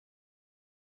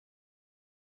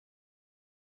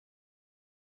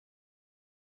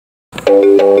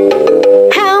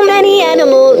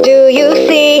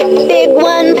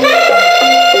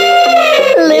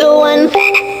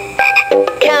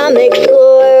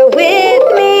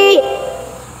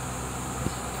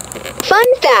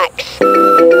facts.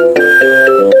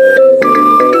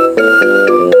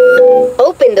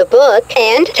 Open the book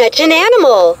and touch an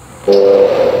animal.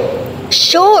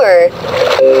 Sure.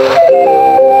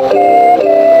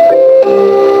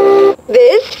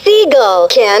 This seagull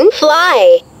can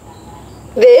fly.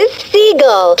 This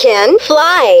seagull can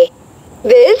fly.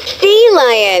 This sea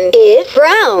lion is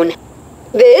brown.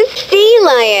 This sea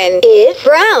lion is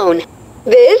brown.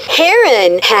 This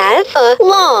heron has a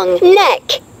long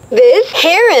neck. This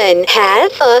heron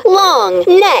has a long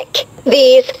neck.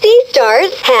 These sea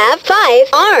stars have 5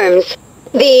 arms.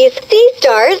 These sea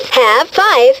stars have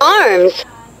 5 arms.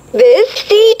 This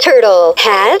sea turtle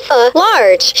has a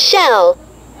large shell.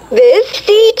 This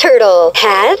sea turtle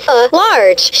has a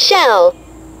large shell.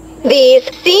 These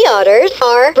sea otters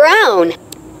are brown.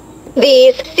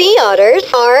 These sea otters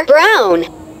are brown.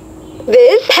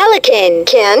 This pelican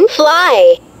can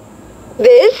fly.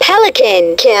 This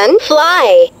pelican can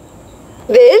fly.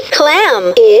 This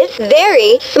clam is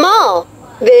very small.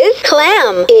 This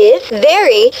clam is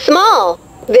very small.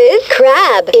 This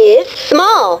crab is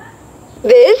small.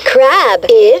 This crab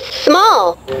is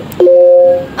small.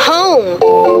 Home.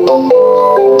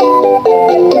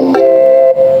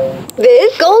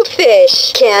 This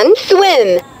goldfish can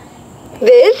swim.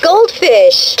 This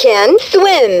goldfish can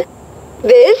swim.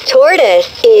 This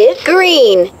tortoise is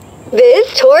green.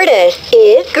 This tortoise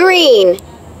is green.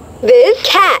 This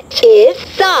cat is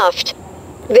soft.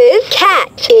 This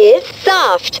cat is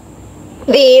soft.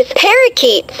 These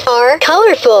parakeets are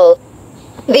colorful.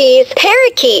 These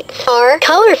parakeets are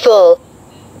colorful.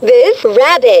 This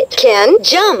rabbit can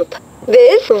jump.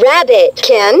 This rabbit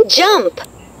can jump.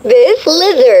 This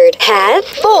lizard has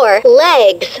 4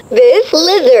 legs. This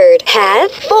lizard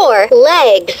has 4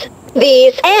 legs.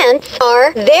 These ants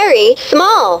are very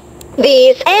small.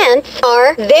 These ants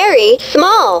are very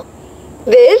small.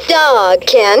 This dog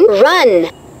can run.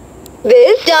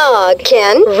 This dog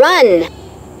can run.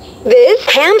 This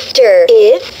hamster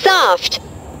is soft.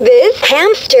 This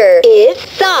hamster is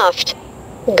soft.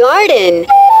 Garden.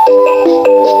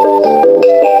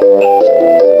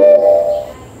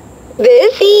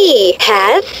 This bee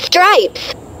has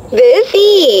stripes. This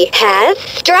bee has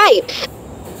stripes.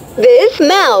 This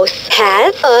mouse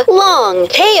has a long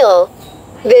tail.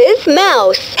 This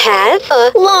mouse has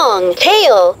a long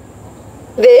tail.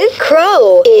 This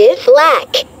crow is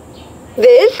black.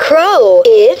 This crow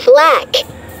is black.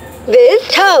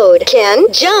 This toad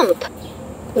can jump.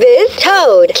 This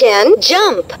toad can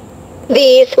jump.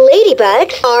 These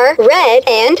ladybugs are red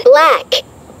and black.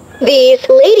 These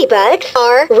ladybugs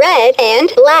are red and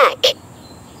black.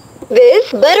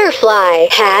 This butterfly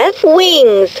has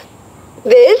wings.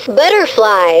 This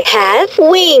butterfly has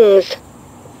wings.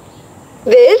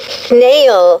 This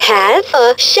snail has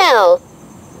a shell.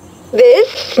 This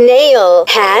snail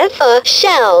has a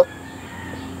shell.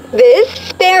 This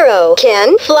sparrow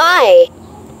can fly.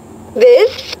 This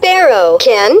sparrow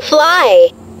can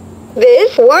fly.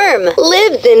 This worm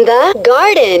lives in the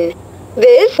garden.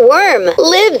 This worm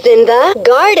lives in the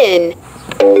garden.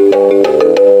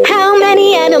 How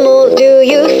many animals do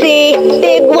you see?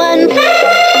 Big ones,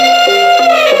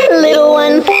 little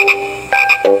ones.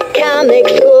 Come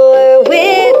explore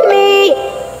with me.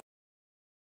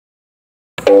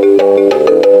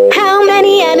 How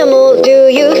many animals do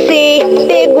you see?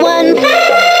 Big ones,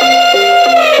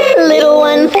 little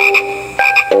ones.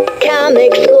 Come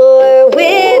explore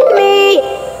with me.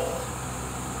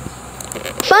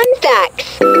 Fun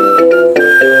facts.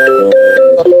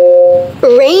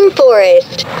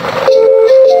 Rainforest.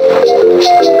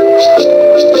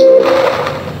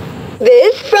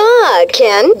 This frog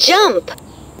can jump.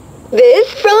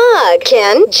 This frog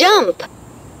can jump.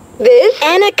 This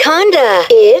anaconda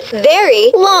is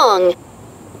very long.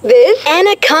 This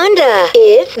anaconda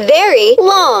is very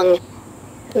long.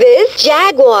 This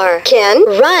jaguar can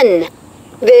run.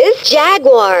 This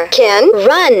jaguar can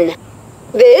run.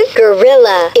 This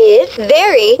gorilla is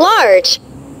very large.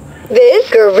 This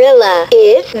gorilla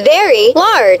is very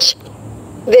large.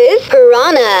 This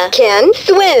piranha can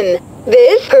swim.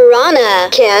 This piranha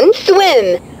can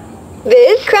swim.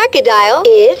 This crocodile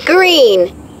is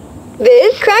green.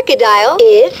 This crocodile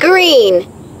is green.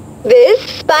 This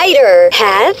spider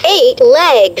has 8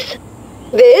 legs.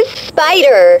 This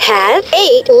spider has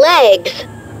 8 legs.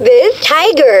 This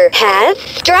tiger has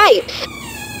stripes.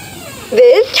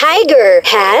 This tiger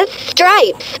has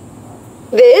stripes.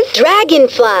 This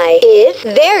dragonfly is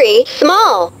very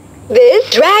small. This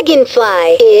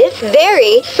dragonfly is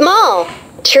very small.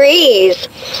 Trees.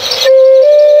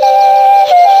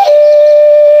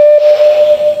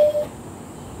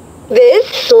 This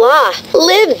sloth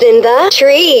lives in the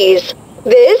trees.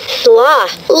 This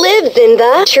sloth lives in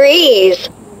the trees.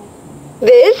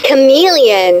 This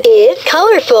chameleon is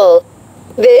colorful.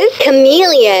 This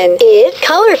chameleon is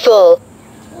colorful.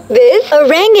 This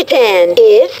orangutan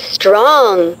is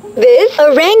strong. This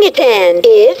orangutan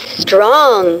is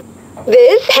strong.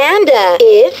 This panda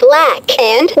is black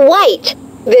and white.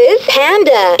 This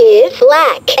panda is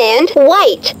black and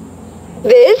white.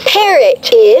 This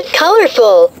parrot is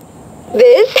colorful.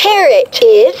 This parrot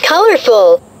is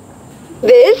colorful.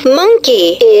 This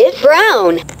monkey is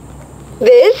brown.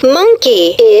 This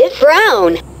monkey is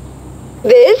brown.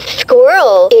 This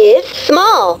squirrel is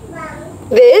small.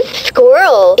 This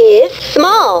squirrel is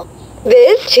small.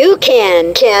 This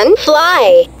toucan can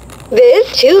fly.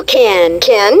 This toucan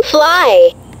can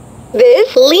fly.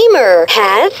 This lemur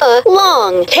has a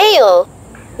long tail.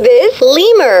 This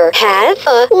lemur has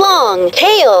a long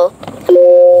tail.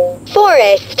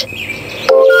 Forest.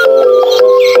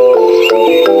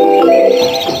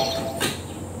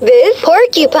 This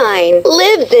porcupine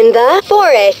lives in the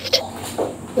forest.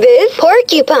 This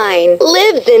porcupine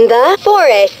lives in the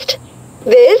forest.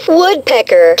 This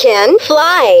woodpecker can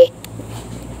fly.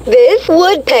 This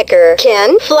woodpecker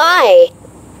can fly.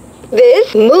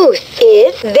 This moose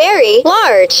is very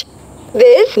large.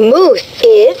 This moose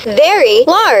is very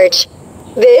large.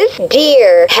 This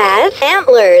deer has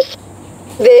antlers.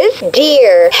 This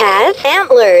deer has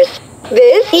antlers.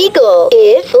 This eagle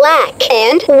is black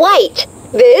and white.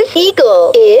 This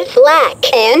eagle is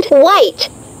black and white.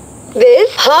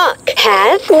 This hawk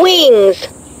has wings.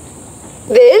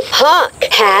 This hawk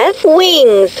has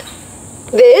wings.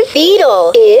 This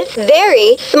beetle is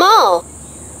very small.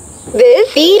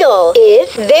 This beetle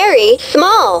is very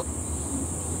small.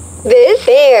 This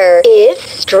bear is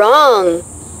strong.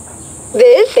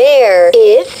 This bear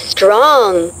is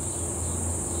strong.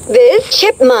 This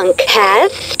chipmunk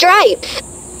has stripes.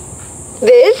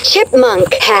 This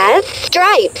chipmunk has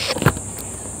stripes.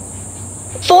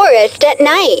 Forest at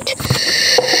night.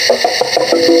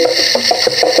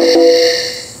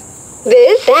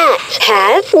 This bat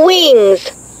has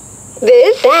wings.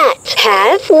 This bat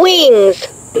has wings.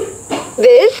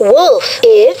 This wolf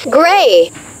is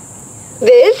gray.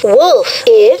 This wolf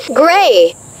is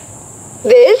gray.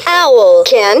 This owl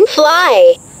can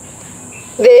fly.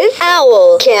 This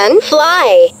owl can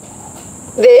fly.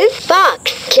 This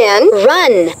fox can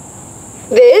run.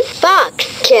 This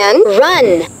fox can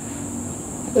run.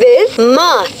 This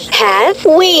moth has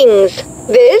wings.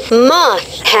 This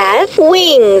moth has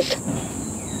wings.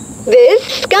 This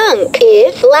skunk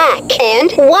is black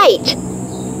and white.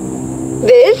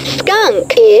 This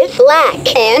skunk is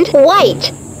black and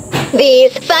white.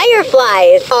 These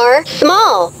fireflies are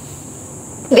small.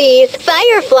 These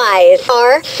fireflies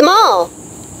are small.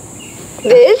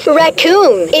 This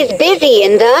raccoon is busy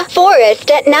in the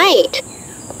forest at night.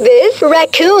 This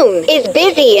raccoon is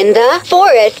busy in the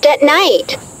forest at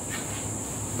night.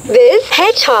 This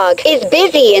hedgehog is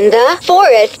busy in the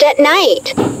forest at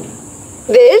night.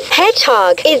 This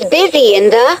hedgehog is busy in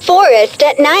the forest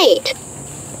at night.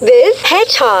 This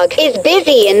hedgehog is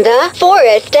busy in the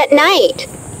forest at night.